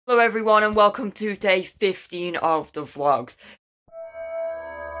Hello everyone and welcome to day 15 of the vlogs.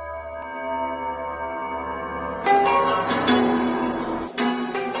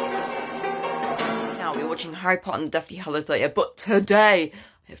 Now we're watching Harry Potter and the Deathly Hallows later, but today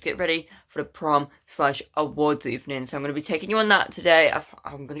I have to get ready for the prom / awards evening. So I'm going to be taking you on that today.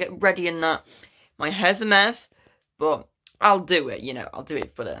 I'm going to get ready in that. My hair's a mess, but I'll do it, you know, I'll do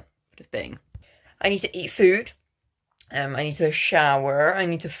it for the thing. I need to eat food. I need to shower, I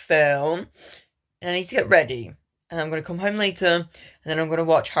need to film, and I need to get ready. And I'm going to come home later, and then I'm going to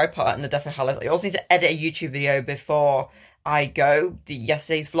watch Harry Potter and the Deathly Hallows. I also need to edit a YouTube video before I go,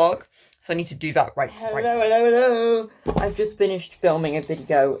 yesterday's vlog. So I need to do that right. Hello. I've just finished filming a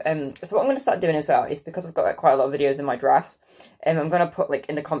video. So what I'm going to start doing as well is, because I've got like, quite a lot of videos in my drafts, I'm going to put like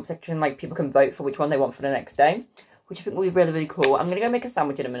in the comment section, like people can vote for which one they want for the next day, which I think will be really, really cool. I'm going to go make a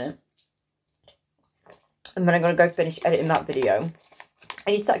sandwich in a minute. And then I'm going to go finish editing that video.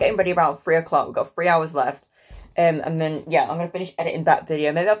 I need to start getting ready around 3 o'clock. We've got 3 hours left. And then, yeah, I'm going to finish editing that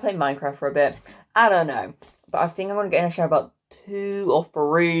video. Maybe I'll play Minecraft for a bit. I don't know. But I think I'm going to get in a shower about 2 or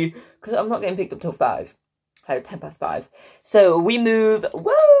 3. Because I'm not getting picked up till 5. 10 past 5. So we move.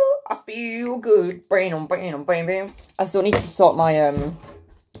 Woo! I feel good. Brain. I still need to sort my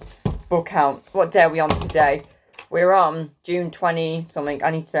book out. What day are we on today? We're on June 20 something. I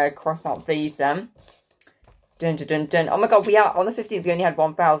need to cross out these then. Dun, dun, dun, dun. Oh my god, we are on the 15th. We only had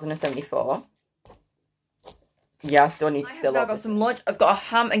 1,074. Yeah, I still need to fill up. I've got some lunch. I've got a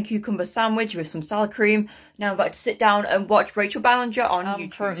ham and cucumber sandwich with some salad cream. Now I'm about to sit down and watch Rachel Ballinger on YouTube. I'm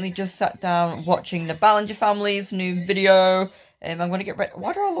currently just sat down watching the Ballinger family's new video. I'm going to get ready.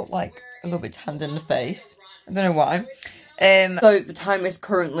 Why do I look like a little bit tanned in the face? I don't know why. So the time is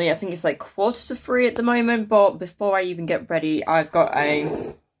currently, I think it's like 2:45 at the moment. But before I even get ready, I've got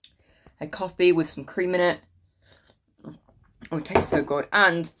a coffee with some cream in it. Oh, it tastes so good.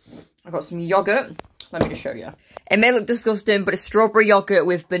 And I got some yogurt. Let me just show you. It may look disgusting, but it's strawberry yogurt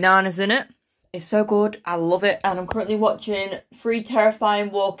with bananas in it. It's so good. I love it. And I'm currently watching 3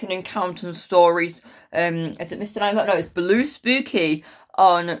 terrifying walking encounter stories. Is it Mr. Nightmare? No, it's Blue Spooky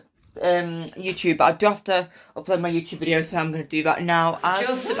on YouTube. But I do have to upload my YouTube video, so I'm going to do that now. I'm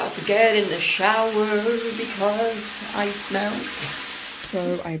just about to get in the shower because I smell.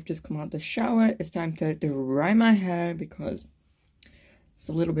 So I've just come out of the shower. It's time to dry my hair because it's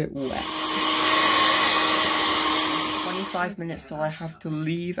a little bit wet. 25 minutes till I have to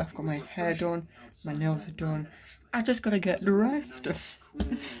leave. I've got my hair done, my nails are done. I just gotta get dressed.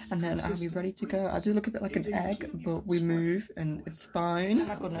 And then I'll be ready to go. I do look a bit like an egg, but we move and it's fine. Oh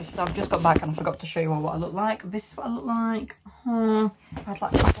my goodness, so I've just got back and I forgot to show you all what I look like. This is what I look like.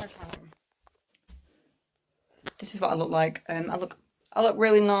 This is what I look like. I look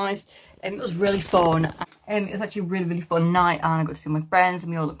really nice. It was really fun. It was actually a really, really fun night, and I got to see my friends,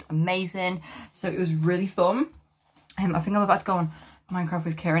 and we all looked amazing. So it was really fun. I think I'm about to go on Minecraft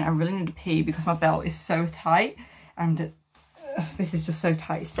with Kieran. I really need to pee because my belt is so tight, and this is just so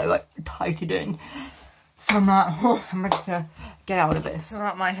tight. It's so like tighted in. So I'm like, oh, I'm ready to get out of this. So I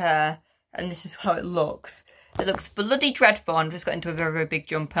got my hair, and this is how it looks. It looks bloody dreadful. I'm just got into a very, very big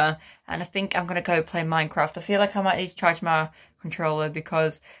jumper, and I think I'm gonna go play Minecraft. I feel like I might need to charge my controller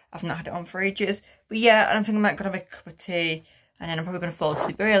because I've not had it on for ages. But yeah, and I think I might gonna make a cup of tea, and then I'm probably gonna fall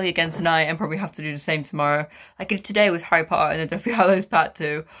asleep early again tonight, and probably have to do the same tomorrow, like I did today with Harry Potter and the Deathly Hallows Part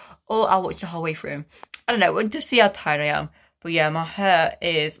 2. Or I'll watch the whole way through. I don't know. We'll just see how tired I am. But yeah, my hair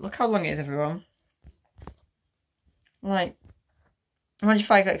is. Look how long it is, everyone. Like. Imagine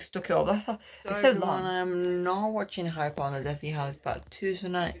if I like stuck it up. It's so long. I'm not watching Harry Potter and the Deathly Hallows Part 2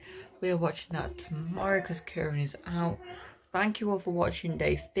 tonight. We are watching that tomorrow because Kieran is out. Thank you all for watching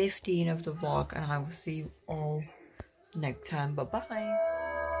day 15 of the vlog, and I will see you all next time. Bye bye.